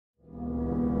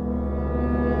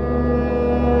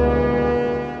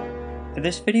For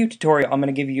this video tutorial, I'm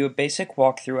going to give you a basic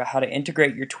walkthrough of how to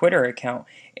integrate your Twitter account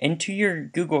into your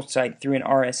Google site through an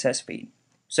RSS feed.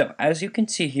 So as you can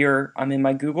see here, I'm in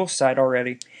my Google site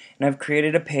already, and I've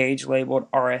created a page labeled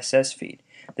RSS feed.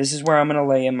 This is where I'm going to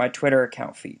lay in my Twitter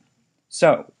account feed.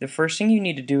 So the first thing you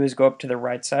need to do is go up to the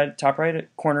right side, top right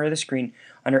corner of the screen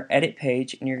under Edit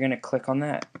Page, and you're going to click on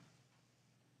that.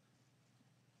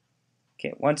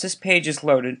 Okay, once this page is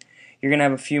loaded, you're going to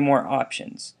have a few more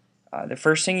options. The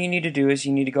first thing you need to do is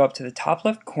you need to go up to the top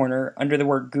left corner under the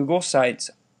word Google Sites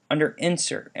under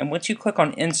Insert, and once you click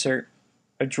on Insert,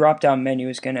 a drop-down menu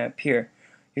is going to appear.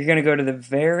 You're going to go to the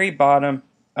very bottom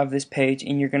of this page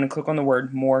and you're going to click on the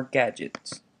word More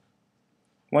Gadgets.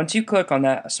 Once you click on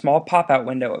that, a small pop-out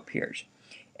window appears.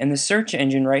 In the search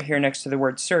engine right here next to the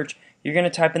word Search, you're going to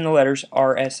type in the letters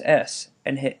RSS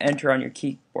and hit Enter on your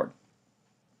keyboard.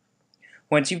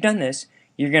 Once you've done this,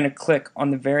 you're going to click on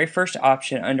the very first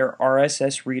option under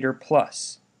RSS Reader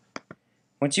Plus.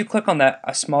 Once you click on that,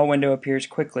 a small window appears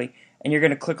quickly, and you're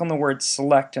going to click on the word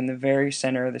Select in the very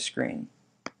center of the screen.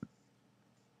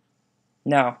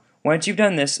 Now, once you've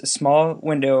done this, a small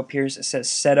window appears that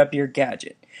says Set up your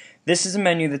gadget. This is a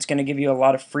menu that's going to give you a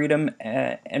lot of freedom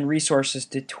and resources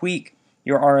to tweak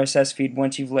your RSS feed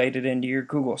once you've laid it into your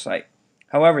Google site.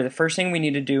 However, the first thing we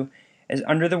need to do is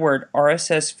under the word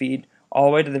RSS feed, all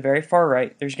the way to the very far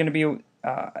right, there's going to be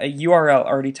a URL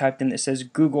already typed in that says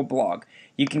Google Blog.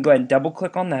 You can go ahead and double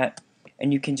click on that,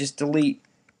 and you can just delete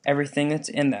everything that's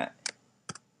in that.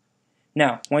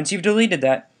 Now, once you've deleted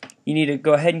that, you need to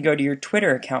go ahead and go to your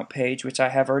Twitter account page, which I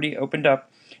have already opened up.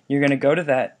 You're going to go to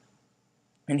that,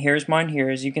 and here's mine here.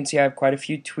 As you can see, I have quite a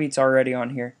few tweets already on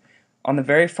here. On the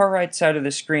very far right side of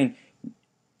the screen,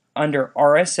 under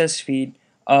RSS feed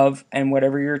of, and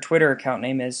whatever your Twitter account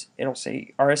name is, it'll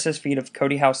say RSS feed of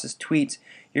Cody House's tweets.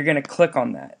 You're going to click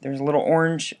on that. There's a little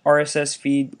orange RSS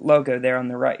feed logo there on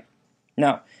the right.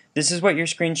 Now, this is what your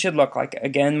screen should look like.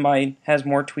 Again, mine has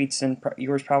more tweets than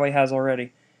yours probably has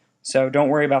already. So don't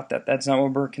worry about that. That's not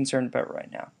what we're concerned about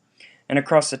right now. And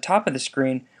across the top of the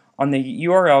screen, on the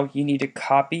URL, you need to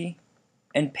copy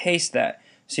and paste that.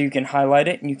 So you can highlight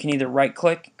it, and you can either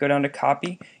right-click, go down to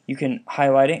Copy. You can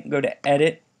highlight it, go to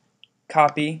Edit,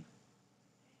 Copy,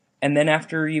 and then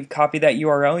after you've copied that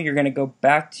URL, you're going to go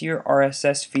back to your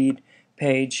RSS feed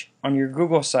page on your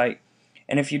Google site.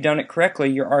 And if you've done it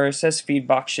correctly, your RSS feed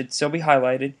box should still be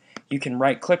highlighted. You can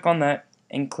right-click on that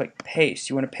and click Paste.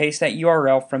 You want to paste that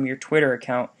URL from your Twitter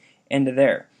account into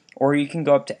there. Or you can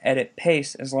go up to Edit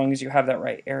Paste as long as you have that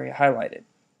right area highlighted.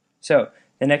 So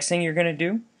the next thing you're going to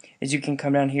do is you can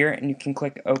come down here and you can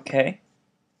click OK.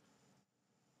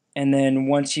 And then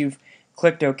once you've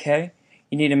clicked OK,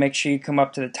 you need to make sure you come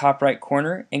up to the top right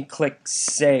corner and click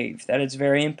Save. That is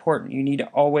very important. You need to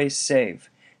always save.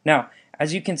 Now,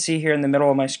 as you can see here in the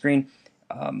middle of my screen,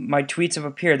 my tweets have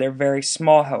appeared. They're very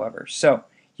small, however. So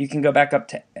you can go back up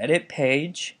to Edit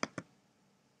Page.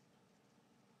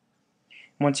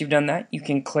 Once you've done that, you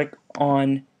can click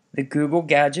on the Google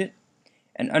Gadget,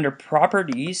 and under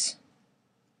Properties,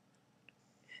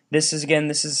 this is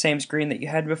the same screen that you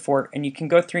had before, and you can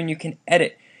go through and you can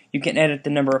edit. You can edit the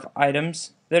number of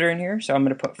items that are in here. So I'm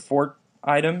going to put 4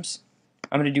 items.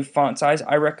 I'm going to do font size.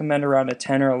 I recommend around a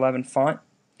 10 or 11 font.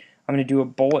 I'm going to do a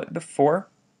bullet before.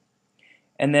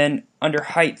 And then under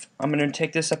height, I'm going to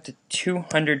take this up to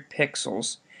 200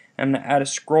 pixels. I'm going to add a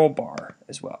scroll bar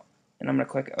as well. And I'm going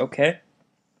to click OK.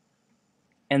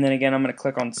 And then again, I'm going to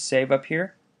click on Save up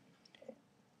here.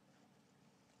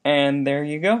 And there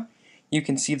you go. You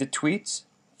can see the tweets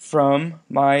from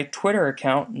my Twitter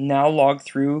account now logged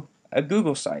through a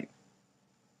Google site.